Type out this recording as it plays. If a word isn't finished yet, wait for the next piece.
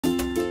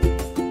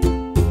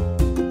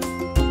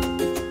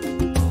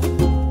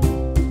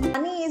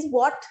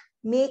what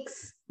makes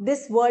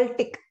this world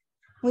tick.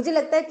 मुझे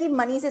लगता है कि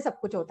money से सब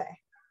कुछ होता है.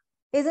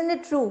 Isn't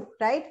it true,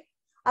 right?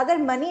 अगर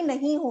money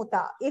नहीं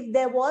होता, if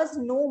there was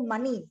no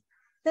money,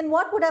 then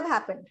what would have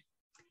happened?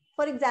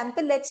 For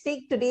example, let's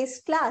take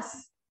today's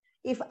class.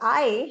 If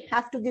I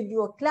have to give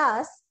you a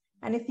class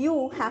and if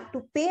you have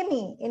to pay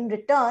me in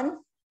return,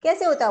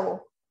 कैसे होता वो?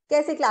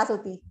 कैसे class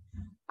होती?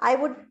 I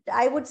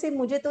would say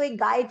मुझे तो एक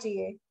गाय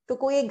चाहिए, तो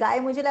कोई एक गाय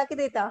मुझे लाके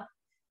देता.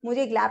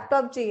 मुझे एक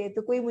लैपटॉप चाहिए,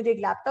 तो कोई मुझे एक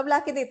लैपटॉप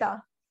लाके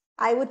देता.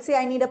 I would say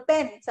I need a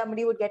pen,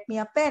 somebody would get me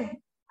a pen.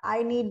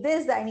 I need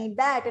this, I need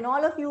that, and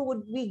all of you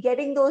would be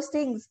getting those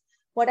things,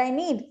 what I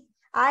need.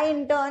 I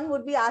in turn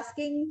would be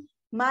asking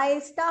my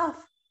staff,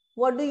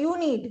 what do you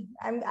need?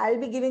 I'll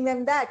be giving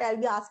them that.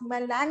 I'll be asking my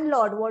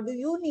landlord, what do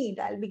you need?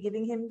 I'll be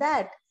giving him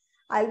that.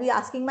 I'll be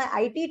asking my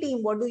IT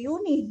team, what do you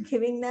need?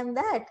 Giving them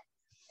that.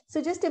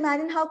 So just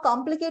imagine how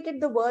complicated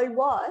the world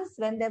was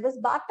when there was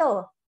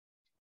barter,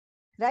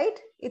 right?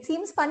 It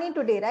seems funny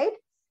today, right?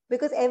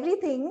 Because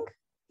everything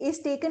is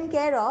taken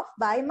care of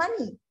by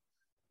money.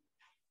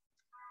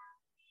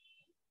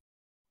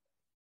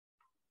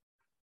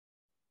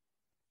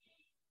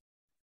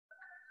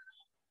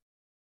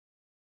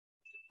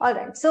 All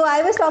right, so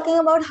I was talking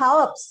about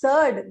how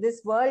absurd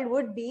this world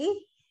would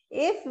be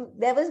if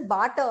there was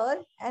barter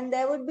and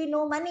there would be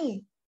no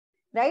money,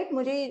 right?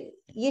 मुझे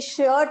ये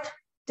shirt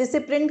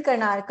जिसे print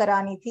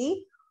करानी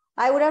थी,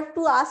 I would have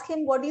to ask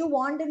him, what do you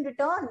want in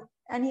return?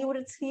 And he would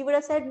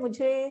have said,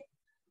 मुझे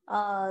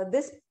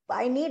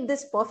I need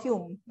this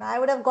perfume. I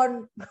would have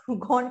gone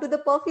to the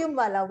perfume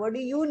wala. What do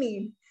you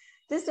need?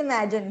 Just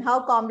imagine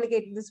how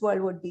complicated this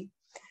world would be.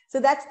 So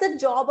that's the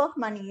job of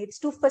money. It's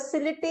to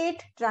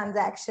facilitate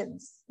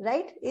transactions,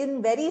 right?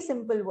 In very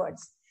simple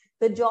words,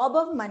 the job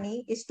of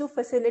money is to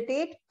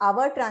facilitate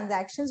our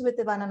transactions with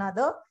one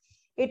another.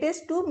 It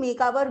is to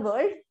make our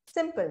world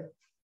simple.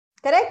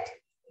 Correct?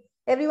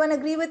 Everyone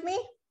agree with me?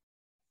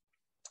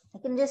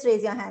 You can just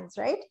raise your hands,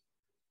 right?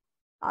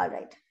 All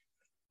right.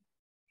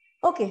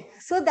 Okay,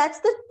 so that's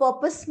the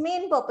purpose,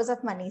 main purpose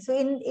of money. So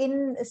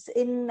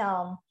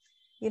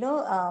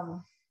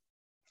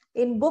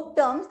in book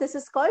terms, this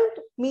is called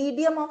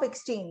medium of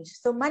exchange.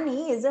 So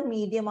money is a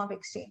medium of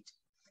exchange.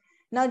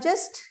 Now,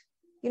 just,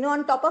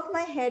 on top of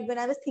my head, when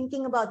I was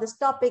thinking about this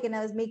topic and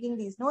I was making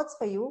these notes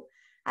for you,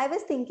 I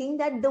was thinking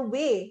that the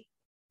way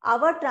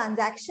our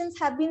transactions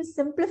have been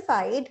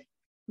simplified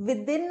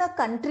within a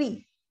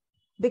country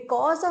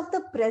because of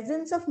the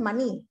presence of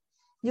money.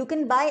 You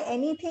can buy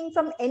anything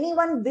from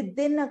anyone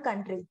within a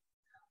country,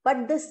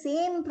 but the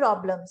same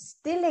problems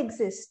still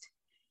exist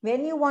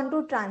when you want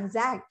to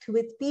transact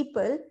with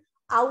people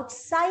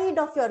outside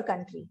of your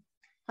country.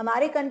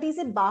 हमारे country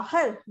से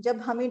बाहर जब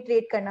हमें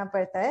trade करना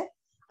पड़ता है,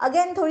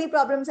 again थोड़ी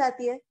problems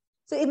आती है.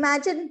 So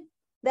imagine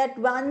that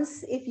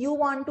once if you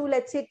want to,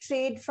 let's say,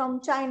 trade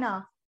from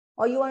China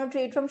or you want to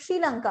trade from Sri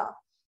Lanka,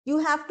 you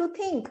have to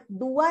think,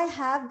 do I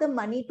have the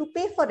money to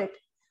pay for it?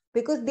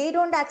 Because they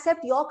don't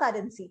accept your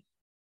currency.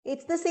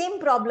 It's the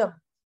same problem.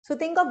 So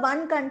think of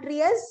one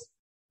country as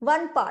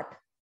one part.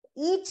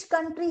 Each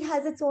country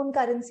has its own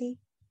currency.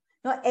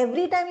 Now,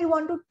 every time you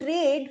want to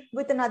trade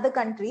with another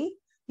country,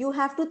 you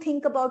have to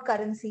think about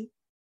currency.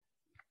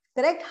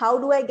 Correct? How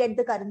do I get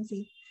the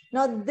currency?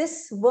 Now,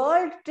 this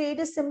world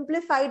trade is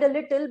simplified a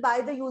little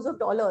by the use of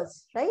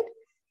dollars, right?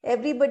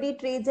 Everybody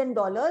trades in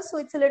dollars, so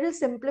it's a little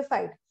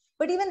simplified.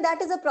 But even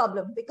that is a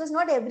problem because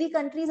not every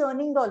country is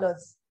earning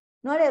dollars.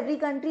 Not every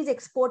country is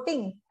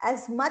exporting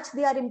as much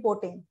they are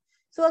importing.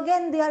 So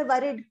again, they are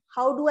worried,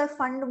 how do I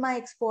fund my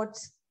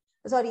exports?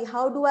 Sorry,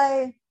 how do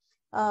I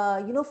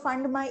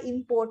fund my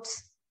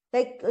imports?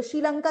 Like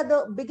Sri Lanka,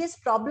 the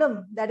biggest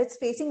problem that it's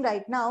facing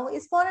right now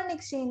is foreign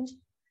exchange.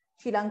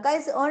 Sri Lanka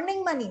is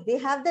earning money. They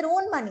have their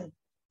own money,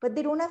 but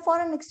they don't have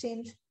foreign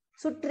exchange.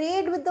 So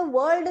trade with the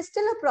world is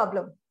still a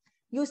problem.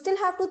 You still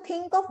have to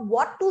think of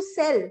what to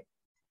sell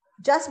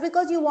just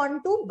because you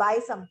want to buy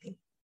something.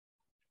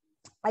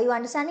 Are you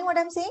understanding what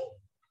I'm saying?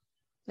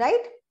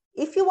 Right?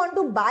 If you want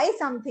to buy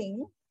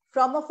something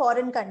from a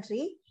foreign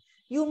country,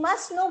 you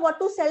must know what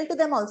to sell to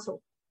them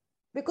also,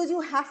 because you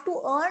have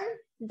to earn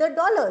the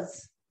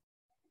dollars,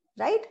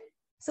 right?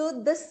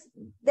 So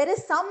there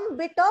is some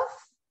bit of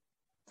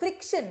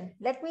friction.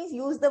 Let me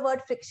use the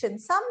word friction,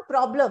 some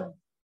problem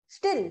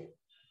still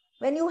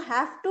when you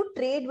have to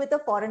trade with a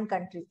foreign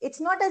country. It's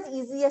not as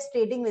easy as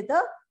trading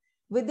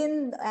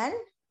within an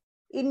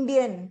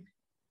Indian,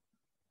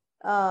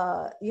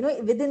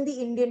 within the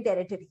Indian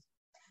territory.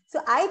 So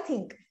I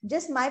think,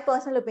 just my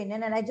personal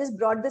opinion, and I just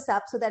brought this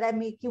up so that I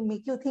make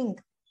you think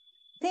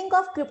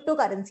of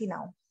cryptocurrency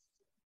now.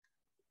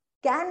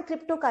 Can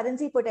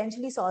cryptocurrency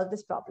potentially solve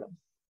this problem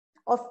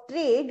of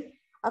trade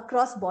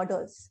across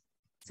borders?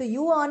 So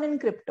you earn in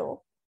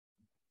crypto,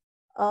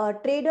 a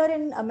trader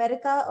in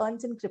America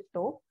earns in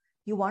crypto.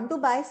 You want to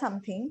buy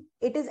something,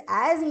 it is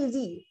as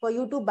easy for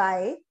you to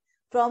buy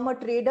from a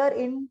trader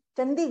in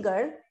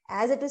Chandigarh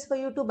as it is for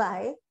you to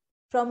buy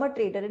from a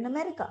trader in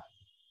America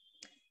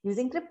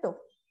using crypto,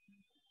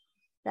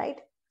 right?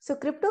 So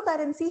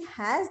cryptocurrency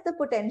has the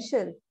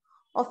potential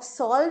of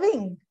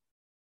solving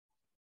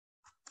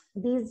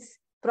these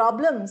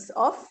problems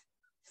of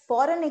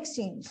foreign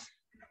exchange,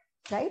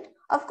 right?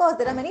 Of course,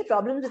 there are many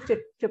problems with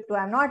crypto.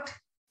 I'm not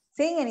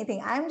saying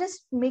anything. I'm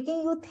just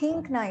making you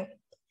think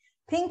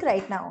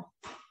right now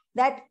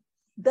that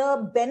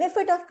the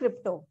benefit of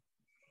crypto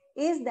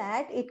is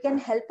that it can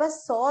help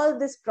us solve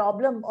this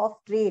problem of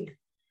trade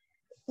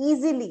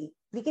easily.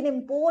 We can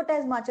import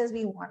as much as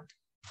we want,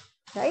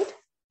 right?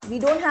 We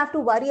don't have to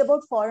worry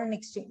about foreign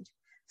exchange.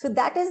 So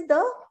that is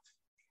the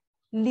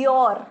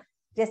lure,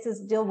 just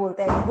as Joe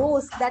bolte hai,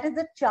 boost, that is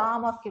the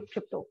charm of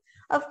crypto.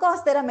 Of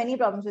course, there are many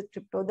problems with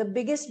crypto. The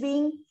biggest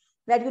being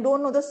that you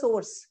don't know the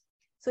source.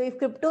 So if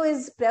crypto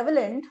is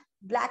prevalent,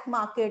 black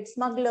market,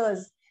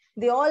 smugglers,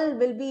 they all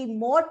will be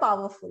more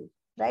powerful,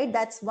 right?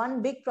 That's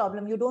one big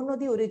problem. You don't know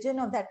the origin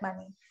of that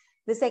money.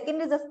 The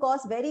second is, of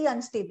course, very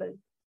unstable,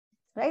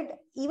 right?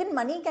 Even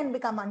money can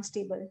become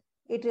unstable.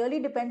 It really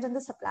depends on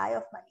the supply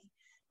of money.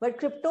 But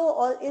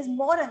crypto is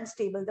more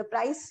unstable. The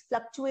price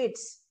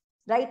fluctuates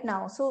right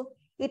now. So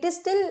it is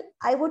still,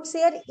 I would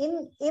say,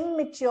 an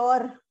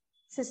immature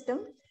system,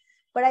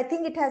 but I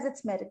think it has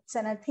its merits.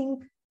 And I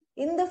think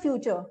in the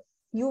future,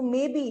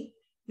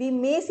 we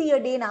may see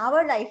a day in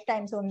our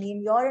lifetimes only,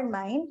 in your and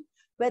mine,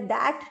 where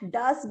that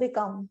does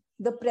become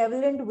the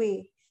prevalent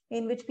way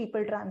in which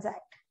people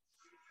transact.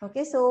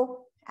 Okay,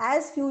 so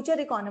as future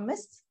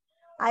economists,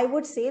 I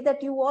would say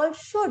that you all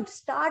should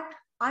start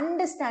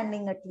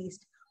understanding at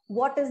least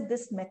what is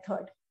this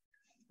method.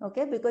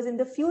 Okay, because in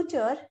the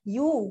future,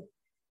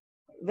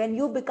 when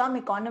you become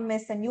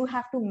economists and you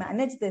have to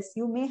manage this,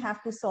 you may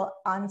have to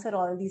answer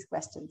all these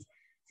questions.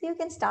 So you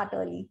can start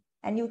early,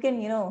 and you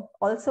can,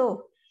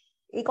 also,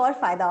 ek aur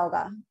fayda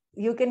hoga.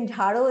 You can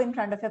jhado in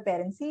front of your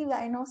parents. See,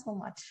 I know so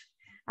much.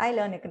 I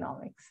learn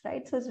economics,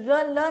 right? So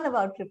learn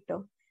about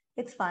crypto.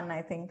 It's fun,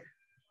 I think.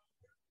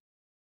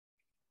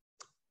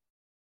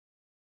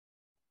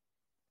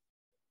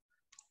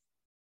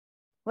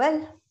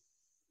 Well,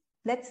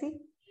 let's see.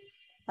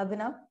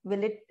 Abhinav,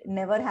 will it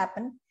never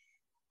happen?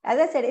 As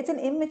I said, it's an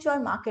immature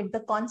market. The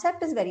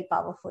concept is very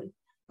powerful,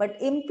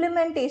 but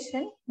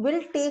implementation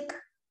will take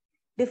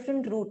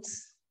different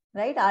routes,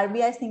 right?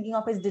 RBI is thinking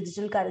of its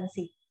digital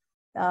currency.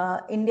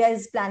 India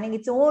is planning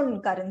its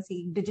own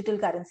currency, digital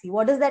currency.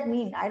 What does that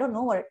mean? I don't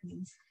know what it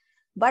means.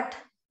 But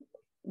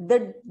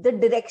the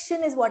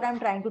direction is what I'm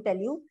trying to tell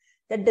you.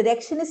 The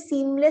direction is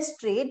seamless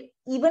trade,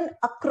 even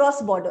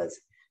across borders.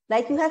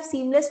 Like you have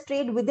seamless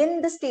trade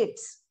within the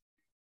states,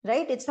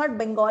 right? It's not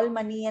Bengal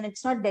money and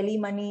it's not Delhi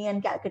money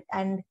and Calcutta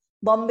and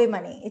Bombay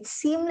money. It's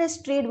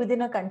seamless trade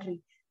within a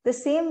country. The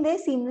same way,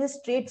 seamless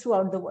trade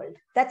throughout the world.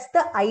 That's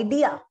the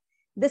idea.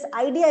 This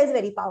idea is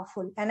very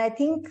powerful. And I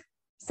think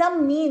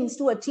some means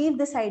to achieve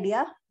this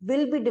idea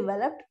will be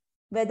developed,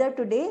 whether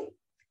today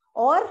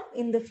or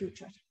in the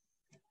future.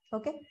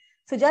 Okay.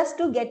 So just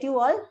to get you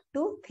all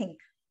to think.